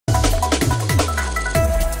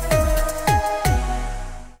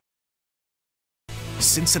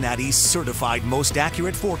Cincinnati's certified most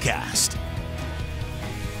accurate forecast.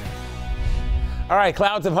 All right,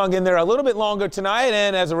 clouds have hung in there a little bit longer tonight,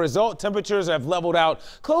 and as a result, temperatures have leveled out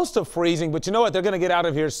close to freezing. But you know what? They're going to get out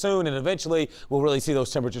of here soon, and eventually we'll really see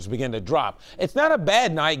those temperatures begin to drop. It's not a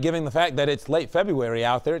bad night, given the fact that it's late February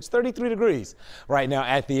out there. It's 33 degrees right now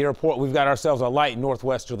at the airport. We've got ourselves a light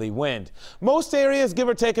northwesterly wind. Most areas, give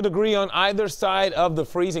or take a degree on either side of the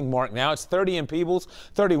freezing mark now. It's 30 in Peebles,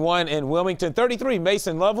 31 in Wilmington, 33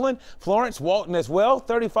 Mason, Loveland, Florence, Walton as well,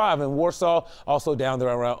 35 in Warsaw, also down there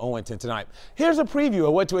around Owenton tonight. Here's a preview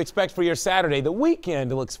of what to expect for your Saturday. The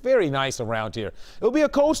weekend looks very nice around here. It'll be a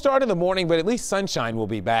cold start in the morning, but at least sunshine will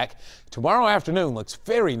be back. Tomorrow afternoon looks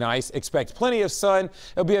very nice. Expect plenty of sun.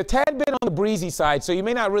 It'll be a tad bit on the breezy side, so you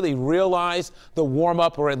may not really realize the warm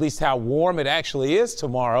up, or at least how warm it actually is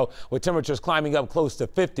tomorrow, with temperatures climbing up close to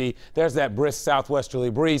 50. There's that brisk southwesterly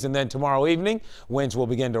breeze. And then tomorrow evening, winds will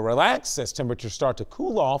begin to relax as temperatures start to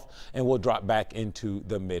cool off and will drop back into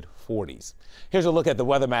the mid 40s. Here's a look at the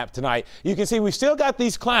weather map tonight. You can see we've still got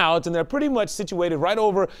these clouds, and they're pretty much situated right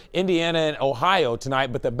over Indiana and Ohio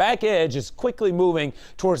tonight, but the back edge is quickly moving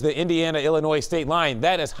towards the Indiana-Illinois state line.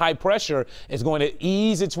 That is high pressure is going to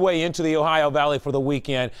ease its way into the Ohio Valley for the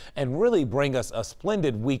weekend and really bring us a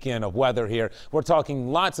splendid weekend of weather here. We're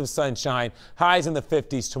talking lots of sunshine, highs in the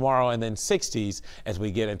 50s tomorrow and then 60s as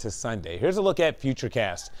we get into Sunday. Here's a look at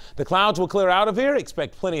Futurecast. The clouds will clear out of here.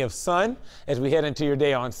 Expect plenty of sun as we head into your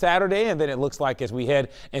day on Saturday, and then it looks like as we head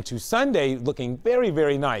into Sunday, looking very,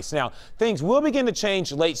 very nice. Now, things will begin to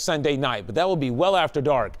change late Sunday night, but that will be well after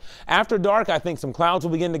dark. After dark, I think some clouds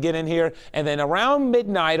will begin to get in here, and then around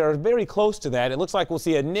midnight or very close to that, it looks like we'll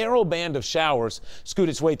see a narrow band of showers scoot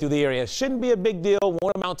its way through the area. Shouldn't be a big deal,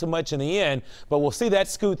 won't amount to much in the end, but we'll see that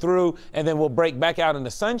scoot through, and then we'll break back out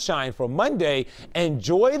into sunshine for Monday.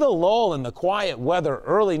 Enjoy the lull in the quiet weather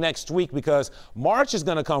early next week, because March is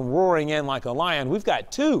going to come roaring in like a lion. We've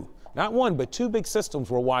got not one, but two big systems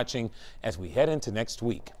we're watching as we head into next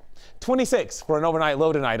week. 26 for an overnight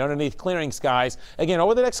low tonight underneath clearing skies. Again,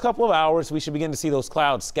 over the next couple of hours, we should begin to see those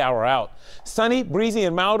clouds scour out. Sunny, breezy,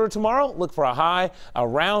 and milder tomorrow. Look for a high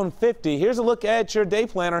around 50. Here's a look at your day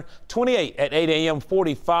planner. 28 at 8 a.m.,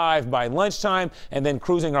 45 by lunchtime, and then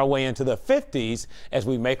cruising our way into the 50s as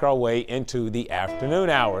we make our way into the afternoon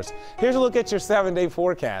hours. Here's a look at your 7-day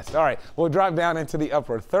forecast. All right, we'll drop down into the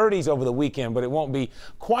upper 30s over the weekend, but it won't be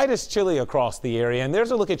quite as chilly across the area. And there's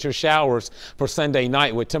a look at your showers for Sunday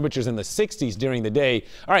night with temperatures in the 60s during the day.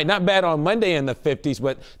 All right, not bad on Monday in the 50s,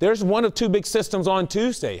 but there's one of two big systems on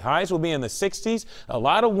Tuesday. Highs will be in the 60s. A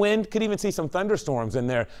lot of wind, could even see some thunderstorms in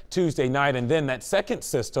there Tuesday night. And then that second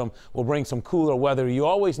system will bring some cooler weather. You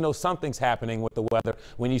always know something's happening with the weather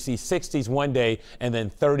when you see 60s one day and then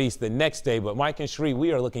 30s the next day. But Mike and Shree,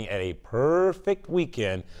 we are looking at a perfect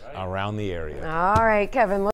weekend around the area. All right, Kevin.